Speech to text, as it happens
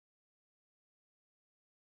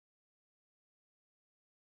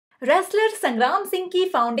Wrestler संग्राम सिंह की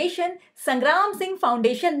foundation संग्राम सिंह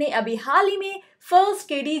फाउंडेशन ने अभी हाल ही में फर्स्ट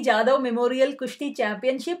केडी जादव मेमोरियल कुश्ती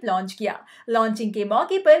चैंपियनशिप लॉन्च किया। लॉन्चिंग के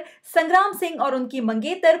मौके पर संग्राम सिंह और उनकी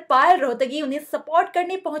मंगेतर पायल रोहतगी उन्हें सपोर्ट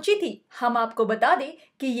करने पहुंची थी। हम आपको बता दें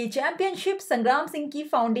कि ये चैंपियनशिप संग्राम सिंह की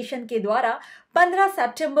फाउंडेशन के द्वारा 15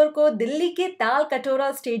 सितंबर को दिल्ली के ताल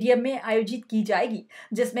कटोरा स्टेडियम में आयोजित की जाएगी,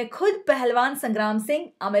 जिसमें खुद पहलवान संग्राम सिंह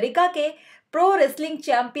अमेरिका के pro wrestling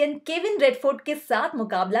champion Kevin Redford के साथ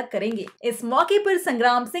मुकाबला करेंगे। इस मौके पर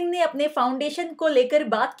संग्राम सिंह ने अपने फाउंडेशन को लेकर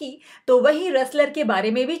बात की तो वहीं रेसलर के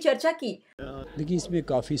बारे में भी चर्चा की। देखिए, इसमें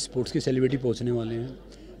काफ़ी स्पोर्ट्स के सेलिब्रिटी पहुंचने वाले हैं,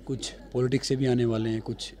 कुछ पॉलिटिक्स से भी आने वाले हैं,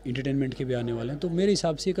 कुछ इंटरटेनमेंट के भी आने वाले हैं, तो मेरे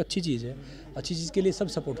हिसाब से एक अच्छी चीज़ है। अच्छी चीज़ के लिए सब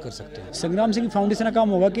सपोर्ट कर सकते हैं। संग्राम सिंह फाउंडेशन का काम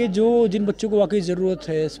होगा कि जिन बच्चों को वाकई ज़रूरत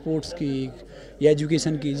है स्पोर्ट्स की या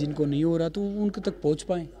एजुकेशन की, जिनको नहीं हो रहा तो उनके तक पहुँच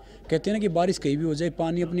पाएँ। कहते हैं ना कि बारिश कहीं भी हो जाए,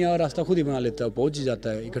 पानी अपने रास्ता खुद ही बना लेता है, पहुंच ही जाता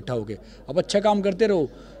है इकट्ठा होके। अब अच्छा काम करते रहो,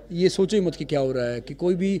 ये सोचो ही मत कि क्या हो रहा है, कि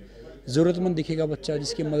कोई भी ज़रूरतमंद दिखेगा बच्चा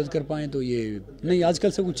जिसकी मदद कर पाएँ तो ये नहीं।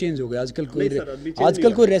 आजकल सब कुछ चेंज हो गया।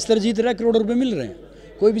 आजकल कोई रेसलर जीत रहा है, करोड़ों रुपये मिल रहे हैं,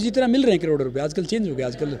 कोई भी जीत रहा मिल रहे हैं करोड़ों रुपए। आजकल चेंज हो गया,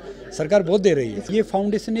 आजकल सरकार बहुत दे रही है। ये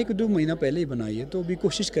फाउंडेशन 1-2 महीना पहले ही बनाई है, तो अभी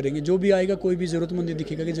कोशिश करेंगे जो भी आएगा, कोई भी ज़रूरतमंद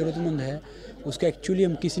दिखेगा कि ज़रूरतमंद है, उसका एक्चुअली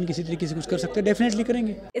हम किसी न किसी तरीके से कुछ कर सकते हैं, डेफिनेटली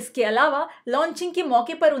करेंगे। इसके अलावा लॉन्चिंग के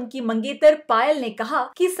मौके पर उनकी मंगेतर पायल ने कहा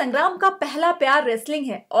कि संग्राम का पहला प्यार रेसलिंग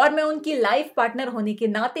है और मैं उनकी लाइफ पार्टनर होने के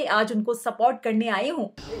नाते आज उनको सपोर्ट करने आई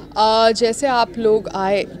हूँ।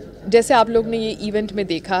 जैसे आप लोग ने ये इवेंट में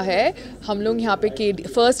देखा है, हम लोग यहाँ पे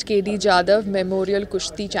फर्स्ट केडी जादव मेमोरियल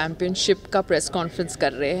कुश्ती चैम्पियनशिप का प्रेस कॉन्फ्रेंस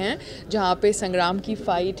कर रहे हैं, जहाँ पे संग्राम की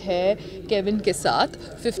फ़ाइट है केविन के साथ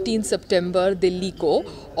 15 सितंबर दिल्ली को,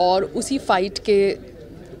 और उसी फाइट के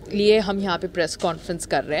लिए हम यहाँ पे प्रेस कॉन्फ्रेंस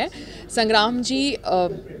कर रहे हैं। संग्राम जी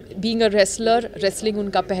बीइंग अ रेसलर, रेसलिंग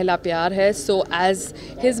उनका पहला प्यार है, सो एज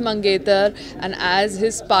हिज मंगेतर and as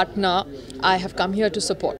his partner I have come here to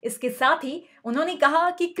support. इसके साथ ही उन्होंने कहा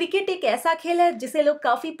कि क्रिकेट एक ऐसा खेल है जिसे लोग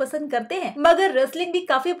काफी पसंद करते हैं, मगर रेसलिंग भी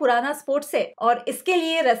काफी पुराना स्पोर्ट्स है और इसके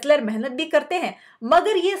लिए रेसलर मेहनत भी करते हैं,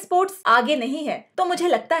 मगर ये स्पोर्ट्स आगे नहीं है। तो मुझे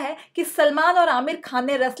लगता है कि सलमान और आमिर खान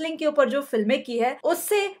ने रेसलिंग के ऊपर जो फिल्में की है,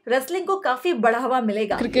 उससे रेसलिंग को काफी बढ़ावा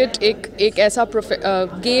मिलेगा। क्रिकेट एक ऐसा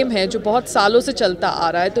गेम है जो बहुत सालों से चलता आ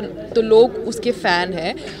रहा है, तो लोग उसके फैन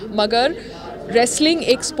हैं, मगर रेसलिंग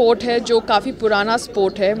एक स्पोर्ट है जो काफ़ी पुराना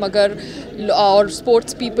स्पोर्ट है, और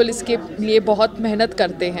स्पोर्ट्स पीपल इसके लिए बहुत मेहनत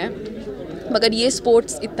करते हैं, मगर ये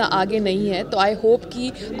स्पोर्ट्स इतना आगे नहीं है। तो आई होप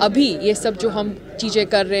कि अभी ये सब जो हम चीज़ें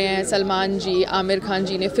कर रहे हैं, सलमान जी, आमिर खान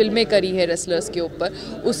जी ने फिल्में करी है रेसलर्स के ऊपर,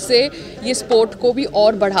 उससे ये स्पोर्ट को भी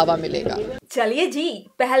और बढ़ावा मिलेगा। चलिए जी,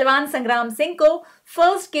 पहलवान संग्राम सिंह को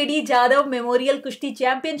फर्स्ट केडी जादव मेमोरियल कुश्ती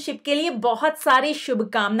चैंपियनशिप के लिए बहुत सारी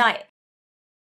शुभकामनाएं।